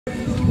I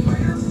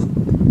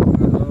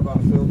don't know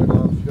about filming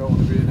or you don't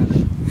want to be in it.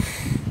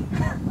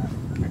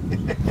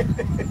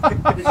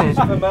 This is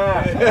for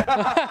Mark.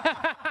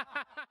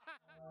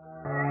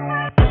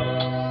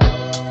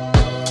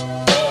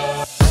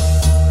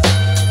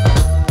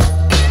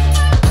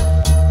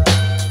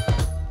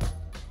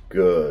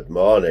 Good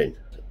morning.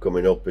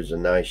 Coming up is a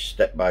nice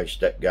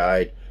step-by-step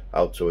guide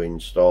how to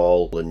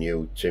install the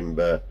new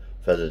timber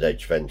feathered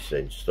edge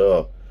fencing.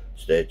 So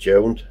stay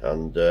tuned,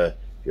 and if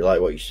you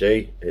like what you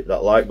see, hit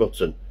that like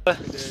button.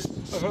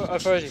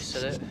 I've already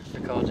said it,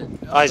 recording.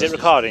 Oh, is it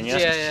recording, yeah?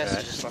 Yeah, yeah.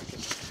 Right. So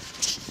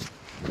just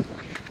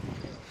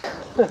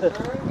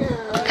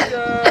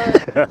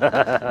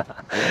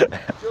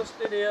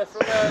Justin here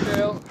from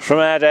Airedale. From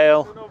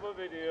Airedale. Another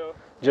video.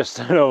 Just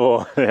another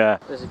one, yeah.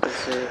 as you can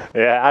see.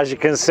 Yeah, as you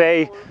can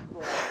see.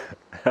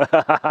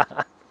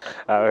 Right,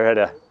 we're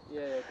ready.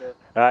 Yeah, good.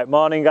 Right,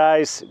 morning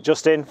guys,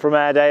 Justin from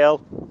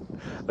Airedale.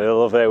 They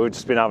love it, we've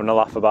just been having a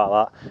laugh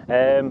about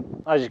that.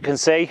 As you can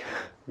see,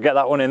 get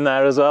that one in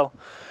there as well.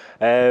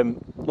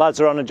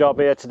 Lads are on a job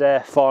here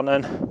today,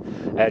 Thornton.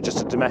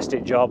 Just a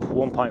domestic job,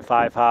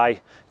 1.5 high,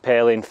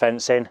 paling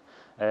fencing.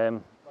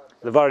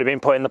 They've already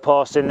been putting the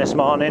post in this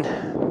morning.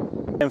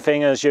 Same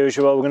thing as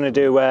usual, we're going to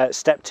do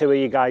step 2 of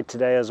your guide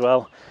today as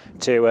well,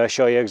 to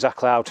show you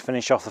exactly how to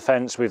finish off the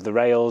fence with the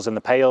rails and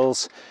the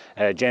pales.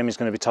 Jamie's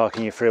going to be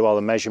talking you through all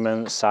the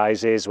measurements,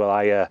 sizes, while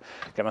I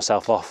get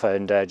myself off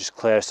and just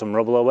clear some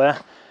rubble away.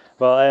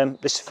 Well,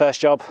 this is the first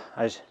job.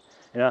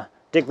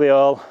 Dig the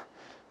hole,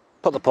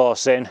 put the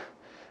post in,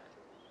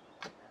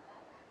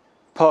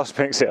 post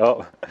picks it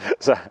up.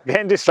 So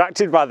getting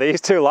distracted by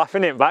these two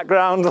laughing in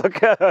background. Look,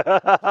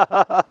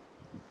 can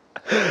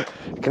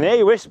hear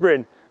you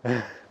whispering.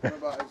 What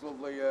about his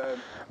lovely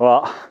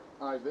What?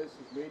 this is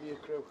media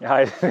crew.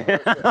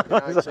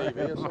 ITV or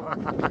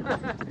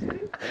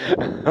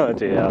something. Oh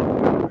dear.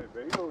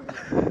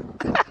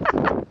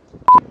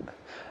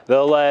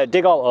 They'll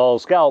dig all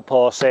holes, get all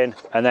posts in,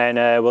 and then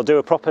we'll do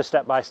a proper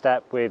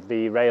step-by-step with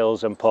the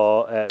rails and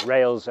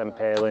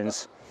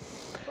palings.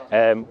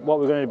 What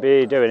we're going to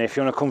be doing, if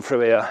you want to come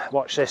through here,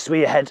 watch this with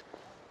your head.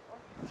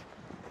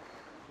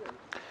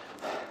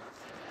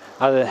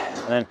 And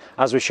then,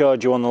 as we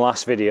showed you on the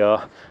last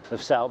video,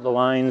 they've set up the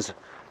lines,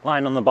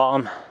 line on the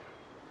bottom,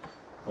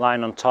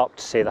 line on top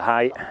to see the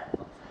height.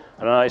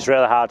 I know it's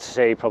really hard to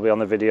see probably on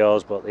the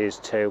videos, but these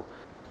two.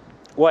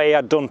 What he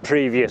had done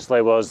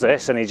previously was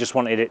this, and he just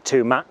wanted it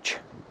to match.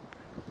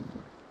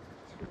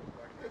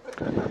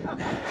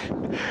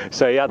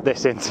 So he had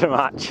this in to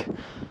match,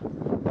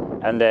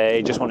 and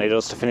he just wanted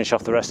us to finish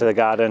off the rest of the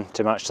garden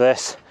to match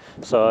this.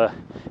 So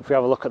if we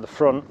have a look at the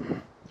front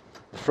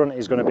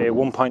is going to be a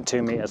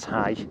 1.2 metres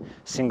high,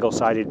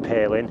 single-sided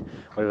paling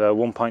with a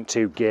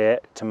 1.2 gate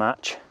to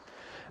match.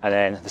 And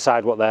then the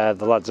side what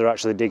the lads are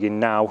actually digging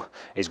now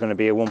is going to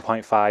be a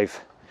 1.5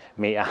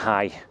 metre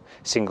high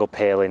single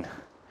paling.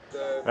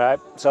 Right,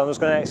 so I'm just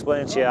going to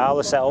explain to you how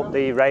they set up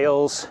the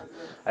rails,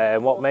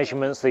 what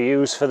measurements they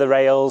use for the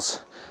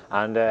rails,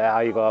 and how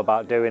you go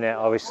about doing it.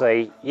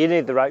 Obviously, you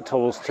need the right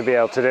tools to be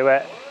able to do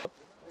it.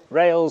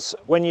 Rails,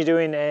 when you're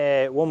doing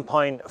a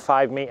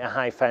 1.5 metre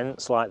high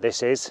fence like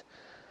this is,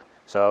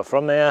 so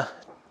from there,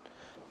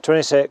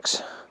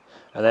 26,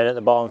 and then at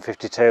the bottom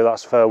 52,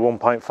 that's for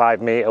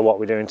 1.5 metre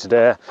what we're doing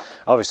today.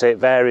 Obviously it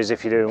varies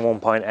if you're doing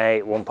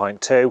 1.8,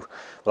 1.2,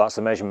 but that's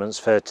the measurements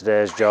for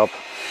today's job.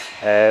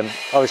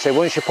 Obviously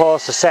once your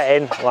posts are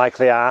set in like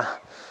they are,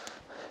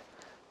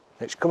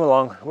 just come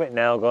along with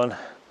nail gun,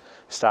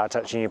 start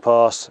attaching your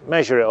posts,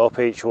 measure it up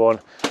each one,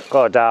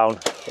 go down,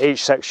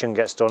 each section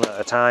gets done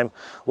at a time.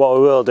 What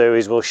we will do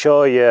is we'll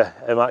show you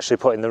actually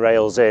putting the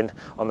rails in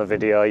on the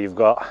video you've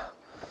got.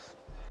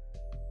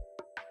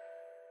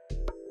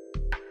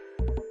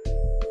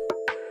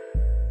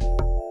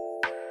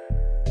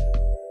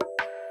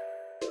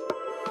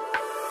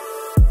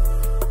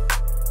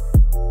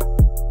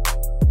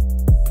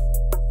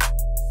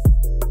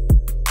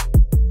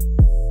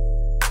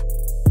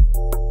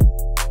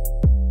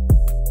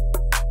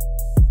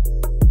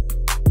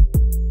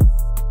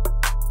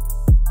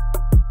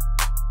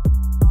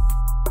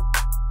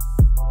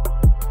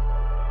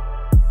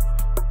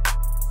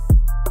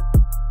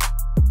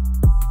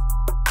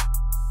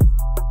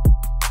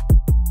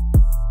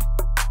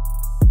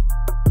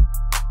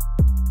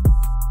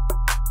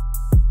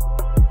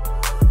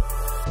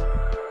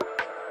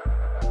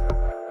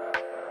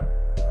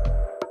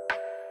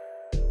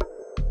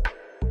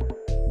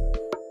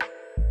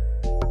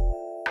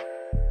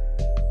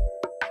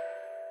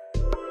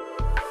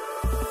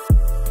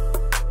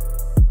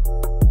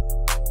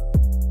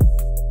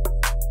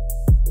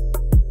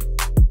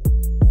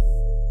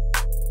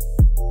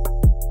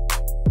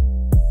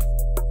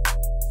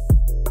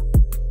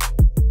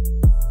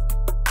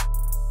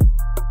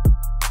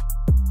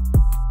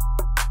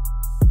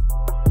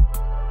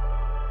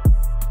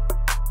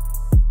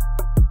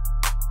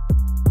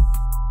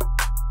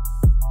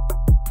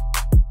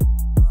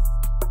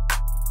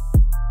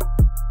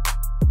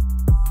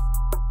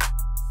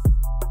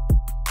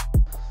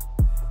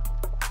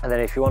 And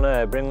then if you want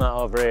to bring that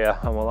over here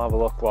and we'll have a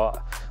look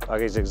what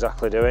like he's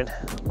exactly doing.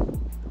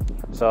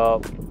 So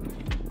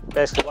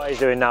basically what he's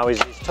doing now is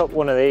he's took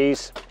one of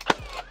these,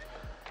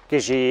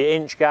 gives you your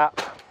inch gap,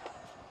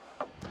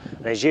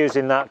 and he's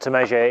using that to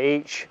measure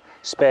each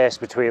space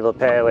between the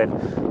paling.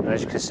 And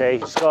as you can see, he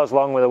just goes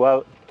along with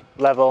the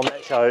level,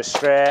 make sure it's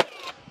straight,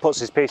 puts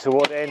his piece of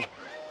wood in,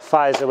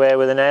 fires away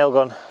with a nail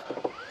gun.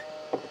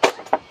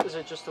 Is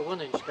it just a 1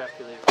 inch gap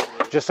you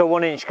leave? Just a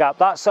 1 inch gap.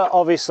 That's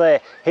obviously,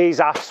 he's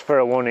asked for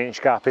a 1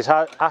 inch gap. He's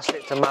asked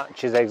it to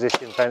match his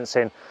existing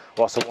fencing.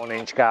 What's a 1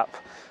 inch gap?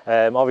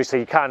 Obviously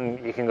you can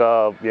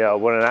go, you know,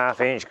 1.5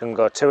 inch, you can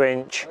go 2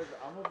 inch.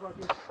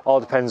 All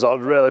depends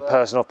on really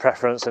personal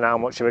preference and how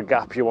much of a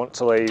gap you want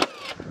to leave.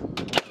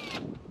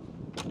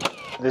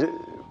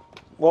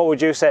 What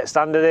would you say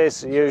standard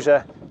is?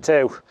 Usually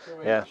 2.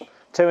 Yeah.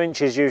 2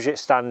 inches usually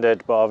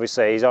standard, but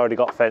obviously he's already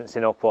got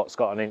fencing up what's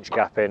got an inch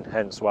gap in,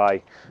 hence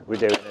why we're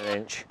doing an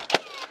inch.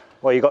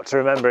 What you got to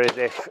remember is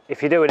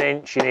if you do an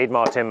inch, you need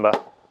more timber.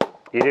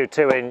 You do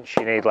 2 inch,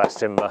 you need less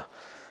timber.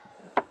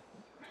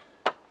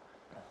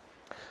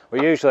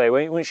 But usually,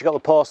 once you've got the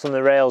posts and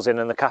the rails in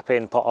and the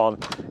capping put on,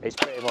 it's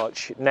pretty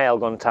much nail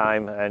gun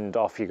time and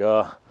off you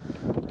go.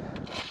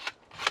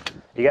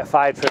 You get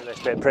fired through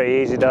this bit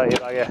pretty easy, don't you,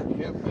 Bagger?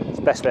 Yep. It's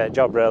the best bit of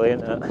job really,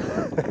 isn't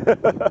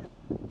it?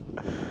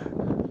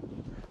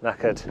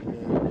 Knackered.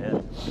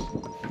 Yeah.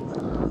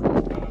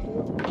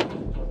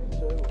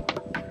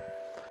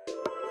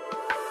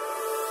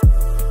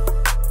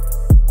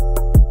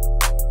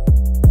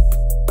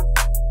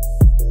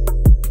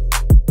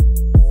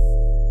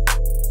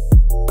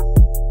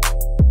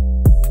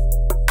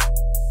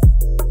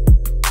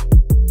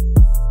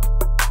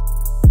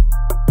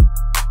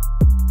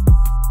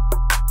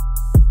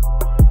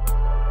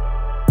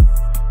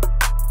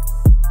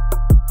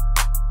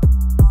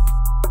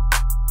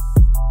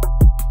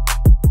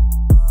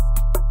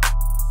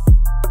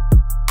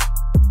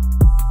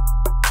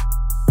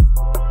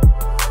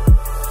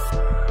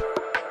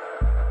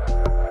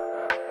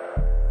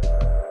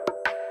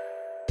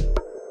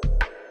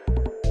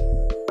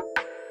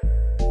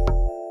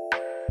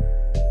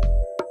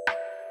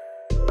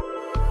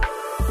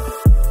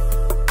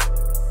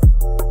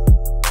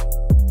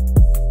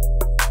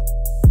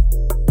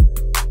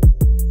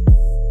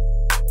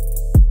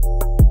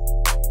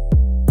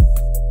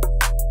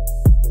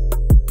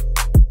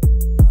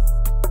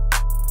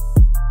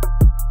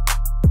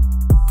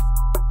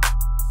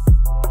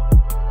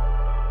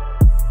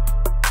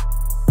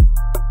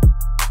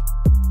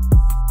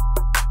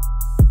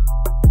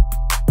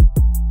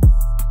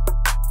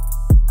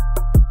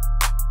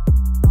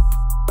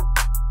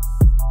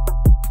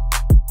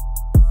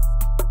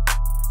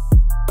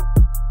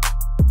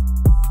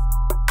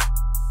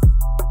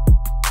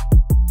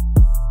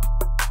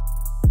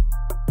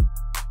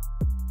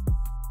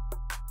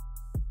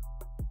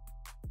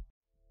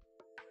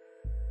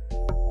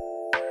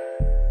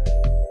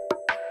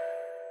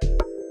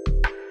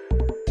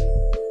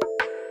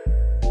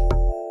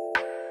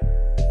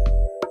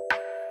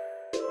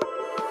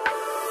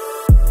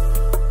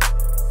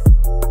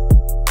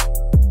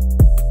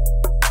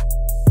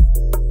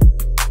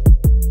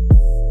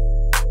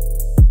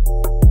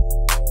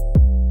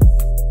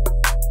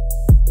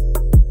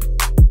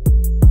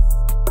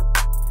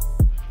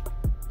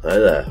 Hi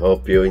there,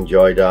 hope you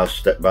enjoyed our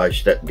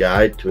step-by-step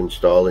guide to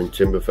installing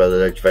timber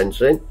feathered edge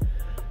fencing.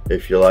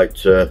 If you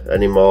liked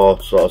any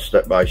more sort of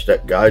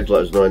step-by-step guides,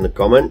 let us know in the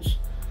comments.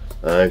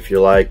 If you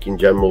like in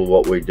general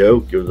what we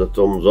do, give us a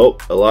thumbs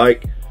up, a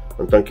like,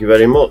 and thank you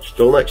very much.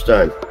 Till next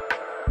time.